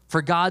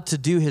for God to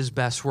do his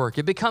best work.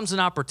 It becomes an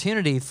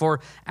opportunity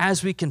for,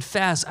 as we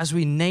confess, as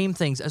we name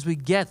things, as we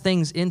get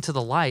things into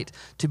the light,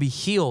 to be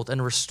healed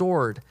and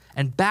restored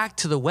and back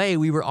to the way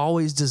we were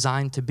always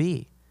designed to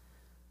be.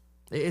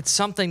 It's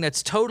something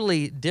that's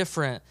totally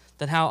different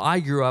than how I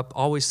grew up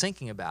always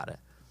thinking about it.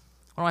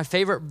 One of my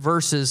favorite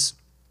verses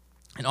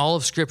in all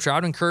of Scripture, I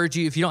would encourage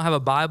you, if you don't have a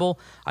Bible,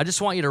 I just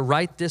want you to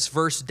write this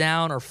verse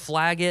down or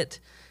flag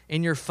it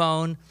in your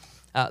phone.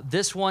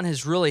 This one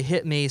has really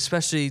hit me,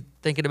 especially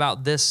thinking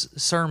about this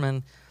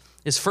sermon,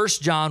 is 1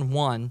 John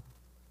 1.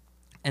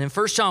 And in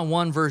 1 John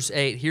 1, verse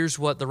 8, here's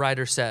what the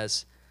writer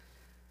says.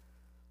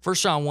 1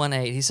 John 1,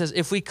 8, he says,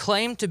 if we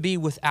claim to be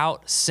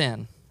without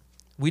sin,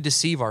 we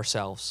deceive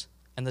ourselves,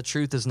 and the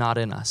truth is not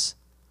in us.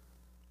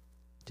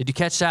 Did you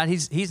catch that?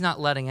 He's not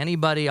letting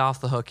anybody off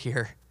the hook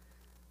here.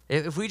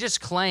 If we just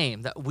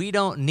claim that we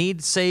don't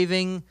need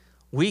saving,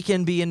 we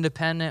can be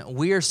independent,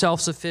 we are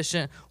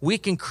self-sufficient, we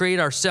can create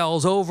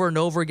ourselves over and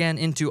over again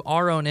into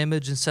our own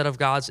image instead of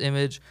God's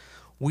image,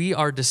 we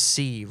are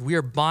deceived. We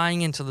are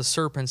buying into the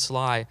serpent's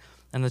lie,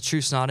 and the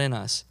truth's not in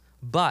us.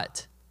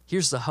 But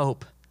here's the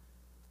hope.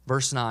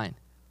 Verse 9,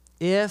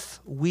 if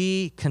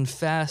we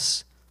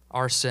confess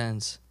our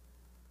sins,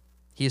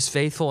 he is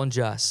faithful and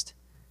just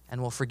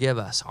and will forgive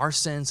us our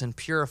sins and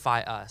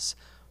purify us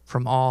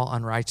from all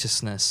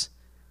unrighteousness.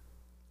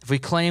 If we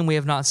claim we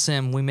have not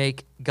sinned, we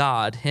make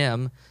God,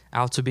 him,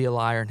 out to be a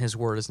liar, and his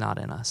word is not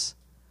in us.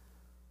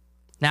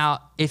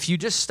 Now, if you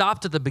just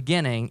stopped at the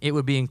beginning, it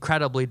would be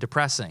incredibly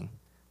depressing.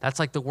 That's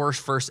like the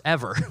worst verse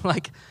ever.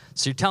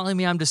 So you're telling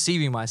me I'm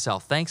deceiving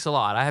myself. Thanks a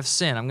lot. I have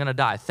sin. I'm going to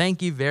die.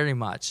 Thank you very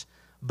much.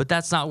 But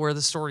that's not where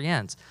the story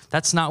ends.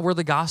 That's not where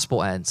the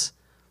gospel ends.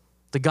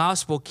 The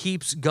gospel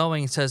keeps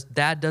going and says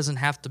that doesn't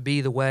have to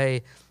be the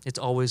way it's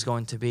always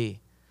going to be.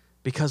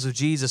 Because of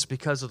Jesus,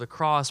 because of the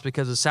cross,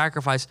 because of the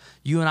sacrifice,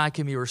 you and I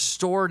can be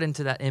restored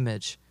into that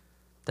image.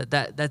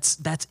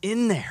 That's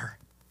in there.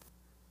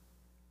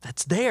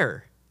 That's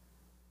there.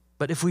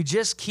 But if we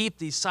just keep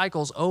these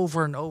cycles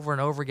over and over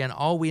and over again,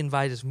 all we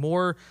invite is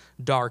more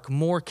dark,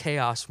 more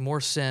chaos, more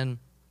sin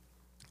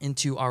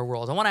into our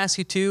world. I want to ask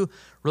you two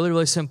really,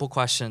 really simple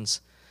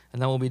questions,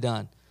 and then we'll be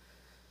done.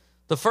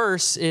 The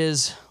first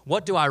is,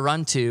 what do I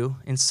run to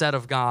instead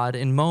of God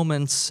in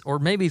moments, or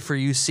maybe for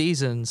you,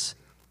 seasons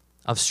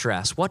of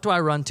stress? What do I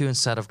run to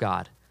instead of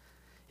God?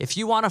 If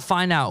you want to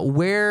find out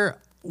where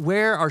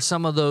are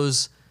some of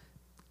those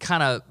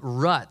kind of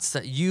ruts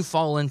that you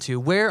fall into,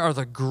 where are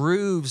the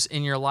grooves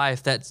in your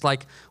life that's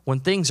like when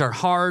things are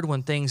hard,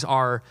 when things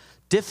are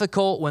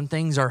difficult, when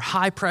things are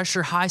high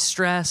pressure, high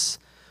stress,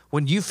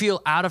 When you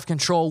feel out of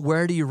control,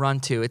 where do you run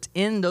to? It's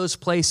in those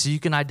places you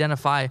can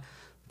identify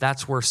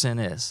that's where sin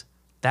is.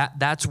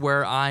 That's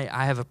where I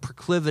have a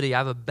proclivity, I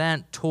have a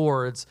bent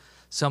towards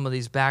some of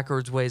these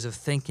backwards ways of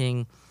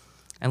thinking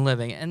and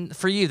living. And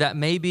for you, that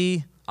may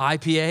be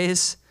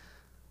IPAs,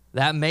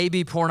 that may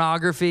be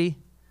pornography,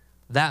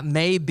 that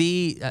may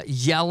be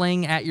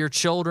yelling at your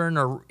children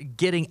or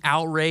getting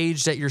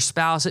outraged at your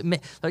spouse.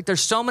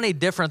 There's so many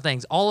different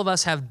things. All of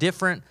us have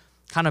different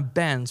kind of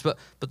bends, but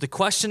the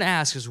question to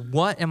ask is,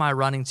 what am I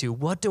running to?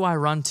 What do I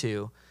run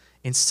to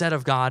instead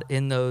of God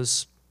in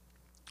those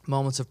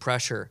moments of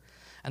pressure?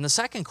 And the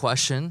second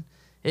question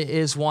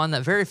is one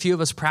that very few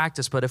of us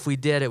practice, but if we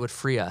did, it would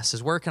free us,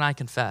 is where can I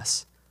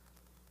confess?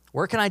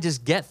 Where can I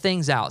just get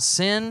things out?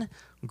 Sin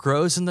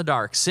grows in the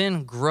dark.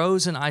 Sin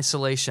grows in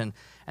isolation.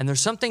 And there's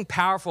something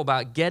powerful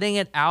about getting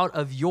it out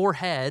of your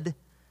head,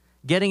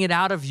 getting it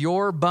out of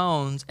your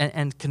bones,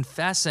 and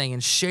confessing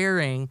and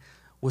sharing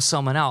with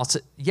someone else.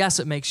 Yes,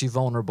 it makes you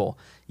vulnerable.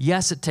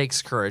 Yes, it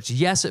takes courage.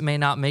 Yes, it may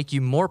not make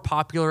you more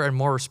popular and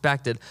more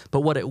respected, but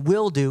what it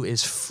will do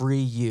is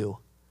free you.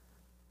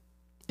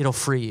 It'll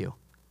free you.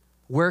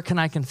 Where can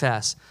I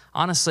confess?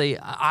 Honestly,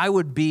 I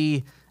would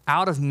be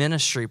out of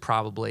ministry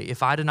probably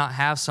if I did not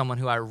have someone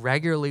who I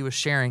regularly was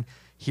sharing,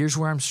 here's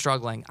where I'm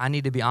struggling. I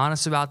need to be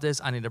honest about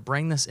this. I need to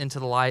bring this into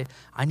the light.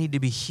 I need to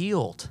be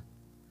healed.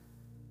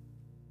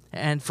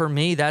 And for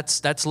me,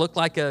 that's looked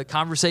like a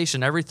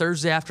conversation every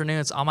Thursday afternoon.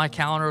 It's on my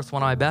calendar with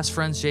one of my best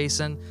friends,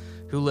 Jason,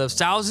 who lives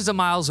thousands of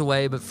miles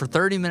away, but for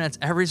 30 minutes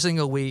every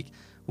single week,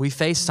 we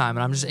FaceTime, and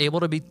I'm just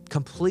able to be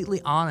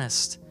completely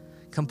honest,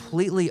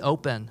 completely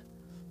open,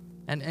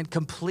 and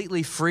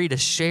completely free to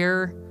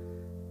share,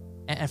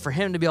 and for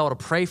him to be able to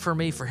pray for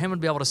me, for him to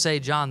be able to say,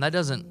 John, that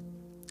doesn't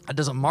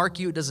mark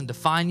you, it doesn't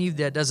define you,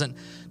 that doesn't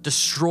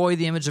destroy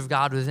the image of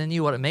God within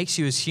you. What it makes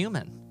you is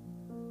human.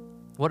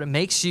 What it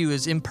makes you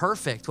is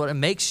imperfect. What it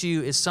makes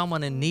you is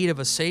someone in need of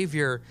a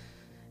Savior,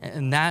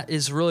 and that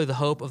is really the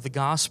hope of the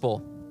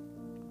gospel.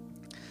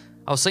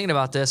 I was thinking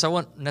about this. I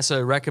wouldn't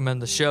necessarily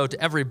recommend the show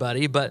to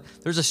everybody, but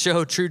there's a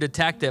show, True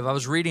Detective. I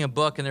was reading a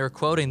book, and they were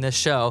quoting this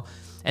show.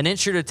 And in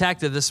True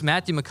Detective, this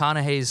Matthew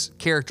McConaughey's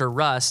character,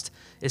 Rust,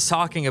 is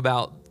talking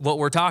about what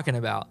we're talking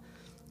about.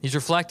 He's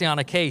reflecting on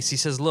a case. He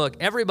says, look,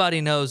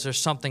 everybody knows there's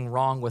something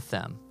wrong with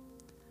them.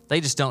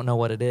 They just don't know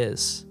what it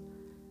is.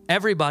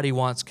 Everybody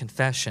wants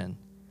confession.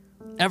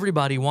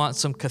 Everybody wants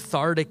some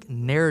cathartic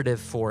narrative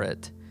for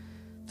it.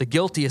 The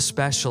guilty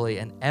especially,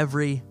 and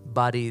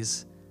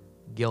everybody's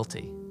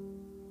guilty.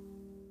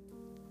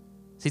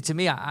 See, to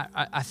me,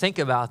 I think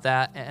about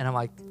that, and I'm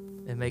like,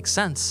 it makes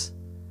sense.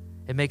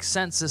 It makes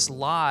sense, this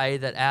lie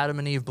that Adam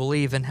and Eve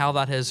believe, and how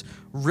that has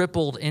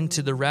rippled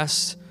into the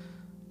rest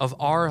of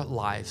our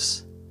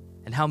lives.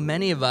 And how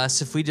many of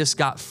us, if we just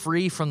got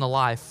free from the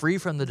lie, free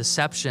from the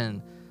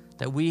deception,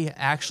 that we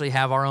actually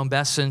have our own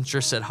best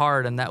interests at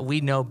heart and that we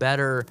know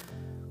better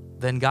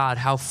than God,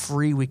 how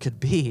free we could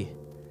be.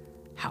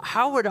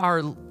 How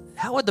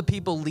would the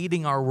people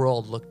leading our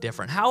world look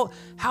different? How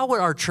would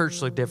our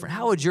church look different?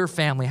 How would your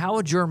family, how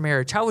would your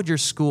marriage, how would your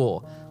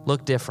school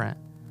look different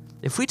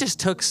if we just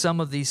took some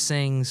of these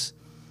things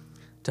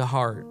to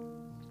heart?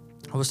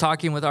 I was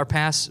talking with our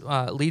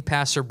lead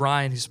pastor,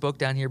 Brian, who spoke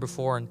down here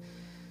before, and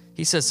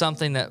he said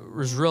something that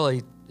was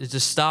really, it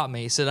just stopped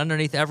me. He said,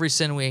 underneath every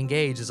sin we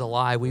engage is a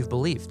lie we've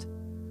believed.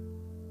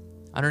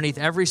 Underneath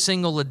every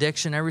single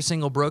addiction, every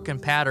single broken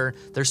pattern,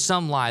 there's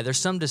some lie, there's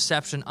some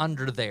deception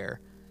under there.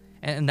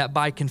 And that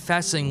by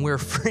confessing, we're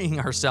freeing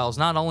ourselves,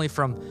 not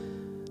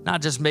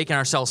just making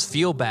ourselves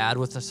feel bad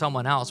with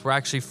someone else, we're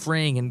actually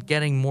freeing and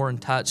getting more in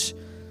touch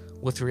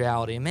with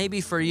reality. And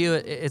maybe for you,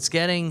 it's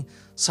getting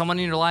someone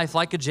in your life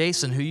like a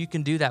Jason who you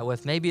can do that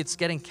with. Maybe it's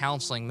getting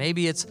counseling.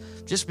 Maybe it's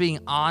just being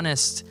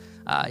honest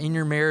in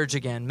your marriage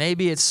again.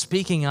 Maybe it's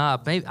speaking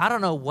up. Maybe, I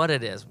don't know what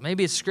it is.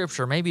 Maybe it's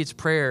scripture. Maybe it's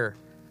prayer.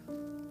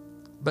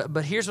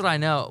 But here's what I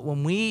know.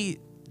 When we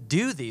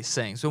do these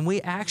things, when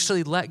we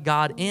actually let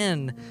God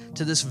in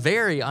to this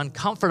very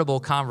uncomfortable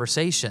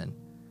conversation,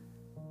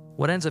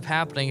 what ends up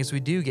happening is we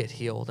do get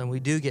healed and we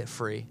do get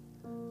free.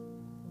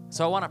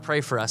 So I want to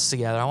pray for us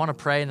together. I want to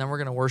pray, and then we're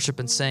going to worship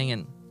and sing.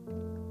 And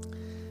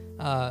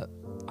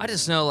I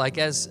just know, like,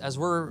 as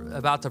we're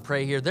about to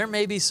pray here, there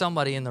may be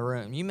somebody in the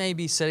room. You may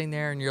be sitting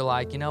there and you're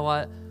like, you know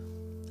what?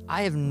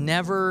 I have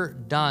never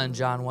done,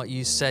 John, what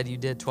you said you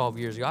did 12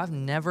 years ago. I've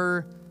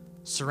never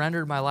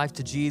surrendered my life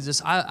to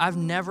Jesus. I've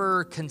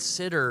never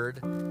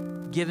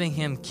considered giving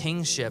him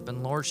kingship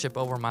and lordship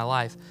over my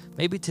life.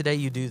 Maybe today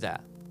you do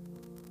that.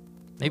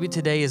 Maybe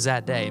today is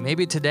that day.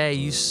 Maybe today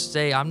you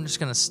say, I'm just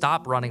going to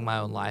stop running my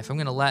own life. I'm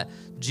going to let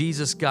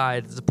Jesus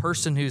guide, the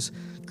person who's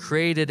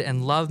created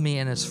and loved me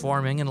and is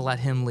for me. I'm going to let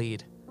him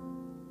lead.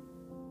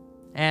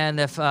 And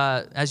if,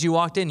 as you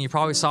walked in, you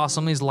probably saw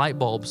some of these light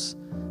bulbs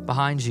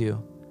behind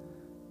you.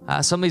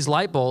 Some of these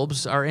light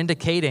bulbs are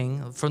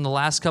indicating from the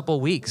last couple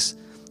of weeks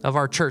of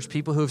our church,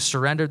 people who have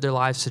surrendered their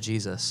lives to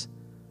Jesus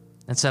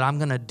and said, I'm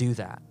going to do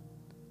that.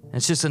 And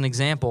it's just an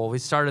example. We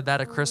started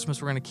that at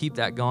Christmas. We're going to keep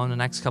that going the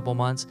next couple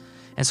months.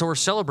 And so we're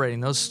celebrating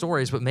those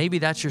stories, but maybe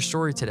that's your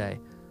story today.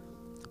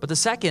 But the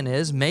second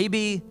is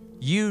maybe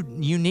you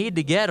need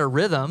to get a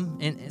rhythm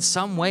in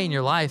some way in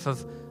your life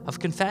of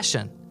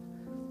confession.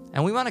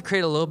 And we want to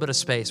create a little bit of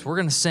space. We're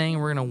going to sing,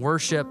 we're going to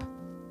worship,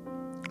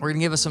 we're going to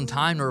give us some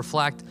time to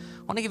reflect.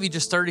 I want to give you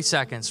just 30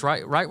 seconds,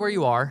 right where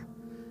you are,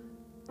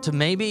 to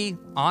maybe,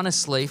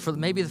 honestly, for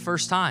maybe the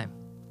first time,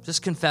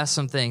 just confess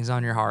some things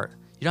on your heart.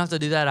 You don't have to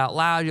do that out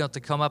loud. You don't have to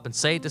come up and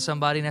say it to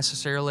somebody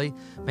necessarily.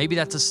 Maybe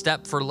that's a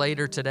step for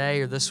later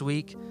today or this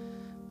week.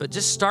 But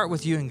just start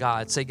with you and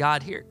God. Say,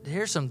 God,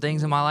 here's some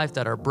things in my life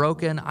that are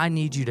broken. I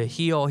need you to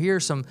heal.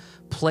 Here's some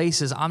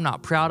places I'm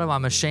not proud of.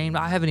 I'm ashamed.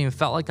 I haven't even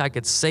felt like I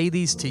could say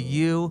these to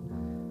you.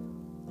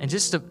 And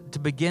just to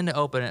begin to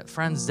open it,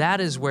 friends,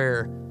 that is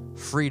where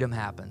freedom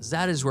happens.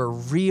 That is where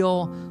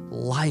real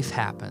life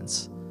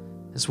happens,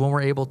 is when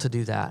we're able to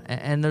do that.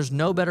 And there's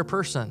no better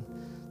person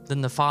than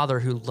the Father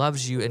who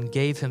loves you and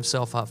gave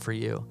himself up for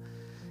you.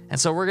 And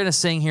so we're going to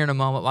sing here in a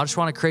moment. I just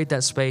want to create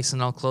that space,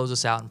 and I'll close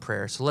us out in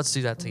prayer. So let's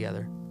do that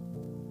together.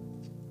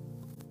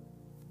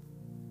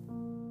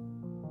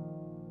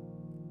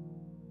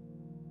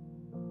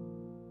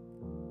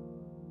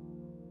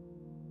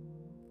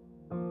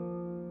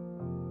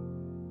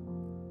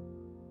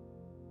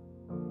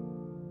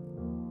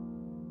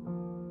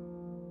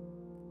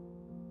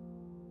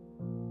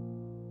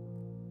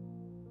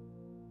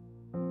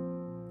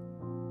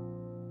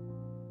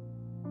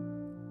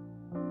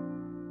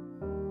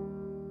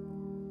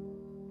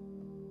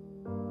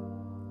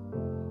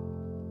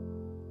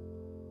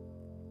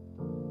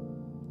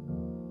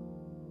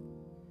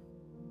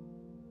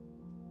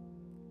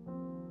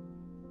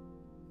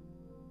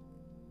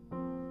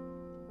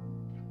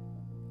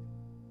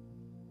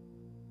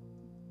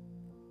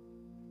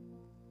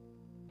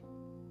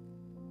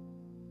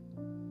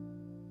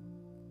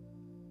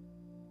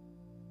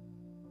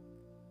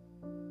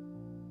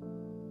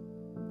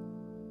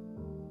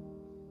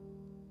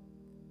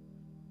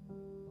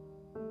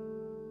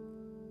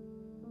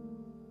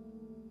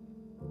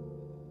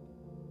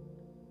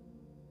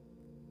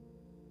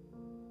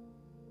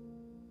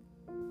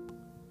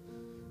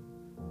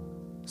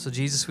 So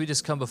Jesus, we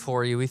just come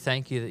before you. We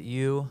thank you that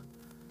you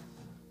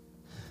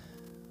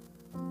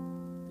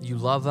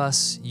love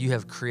us. You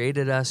have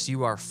created us.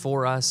 You are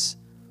for us.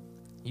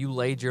 You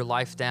laid your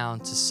life down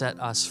to set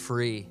us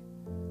free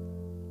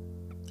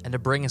and to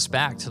bring us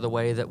back to the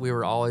way that we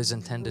were always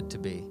intended to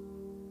be.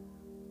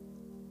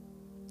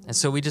 And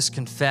so we just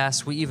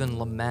confess, we even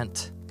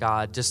lament,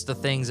 God, just the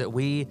things that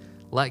we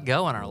let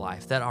go in our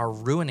life that are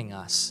ruining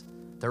us.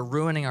 They're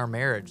ruining our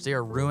marriage. They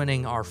are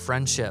ruining our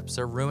friendships.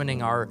 They're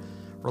ruining our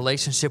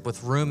relationship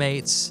with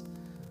roommates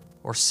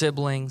or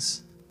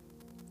siblings.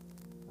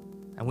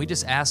 And we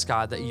just ask,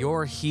 God, that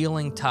your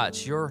healing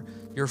touch, your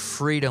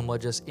freedom will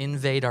just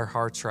invade our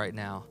hearts right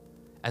now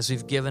as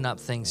we've given up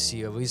things to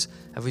you,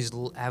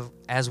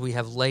 as we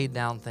have laid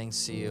down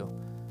things to you.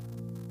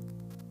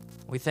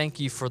 We thank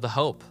you for the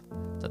hope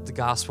that the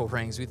gospel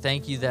brings. We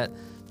thank you that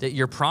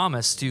your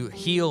promise to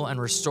heal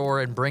and restore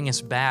and bring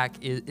us back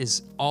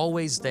is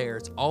always there.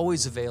 It's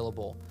always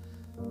available.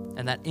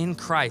 And that in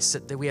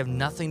Christ, that we have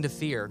nothing to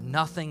fear,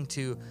 nothing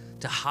to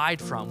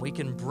hide from. We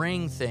can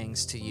bring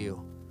things to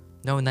you,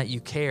 knowing that you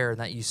care and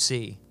that you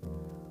see.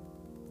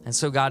 And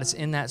so, God, it's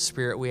in that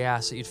spirit we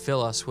ask that you'd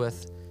fill us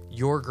with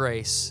your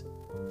grace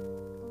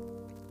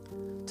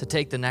to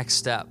take the next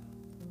step,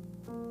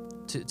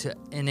 to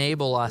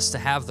enable us to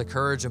have the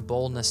courage and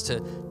boldness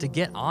to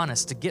get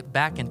honest, to get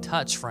back in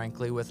touch,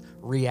 frankly, with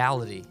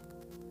reality.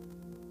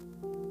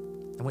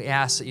 And we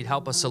ask that you'd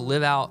help us to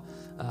live out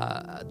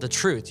the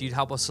truth. You'd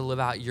help us to live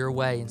out your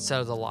way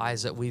instead of the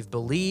lies that we've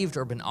believed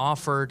or been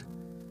offered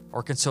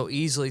or can so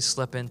easily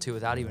slip into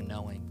without even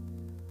knowing.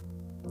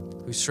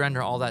 We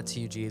surrender all that to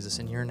you, Jesus,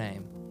 in your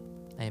name.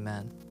 Amen.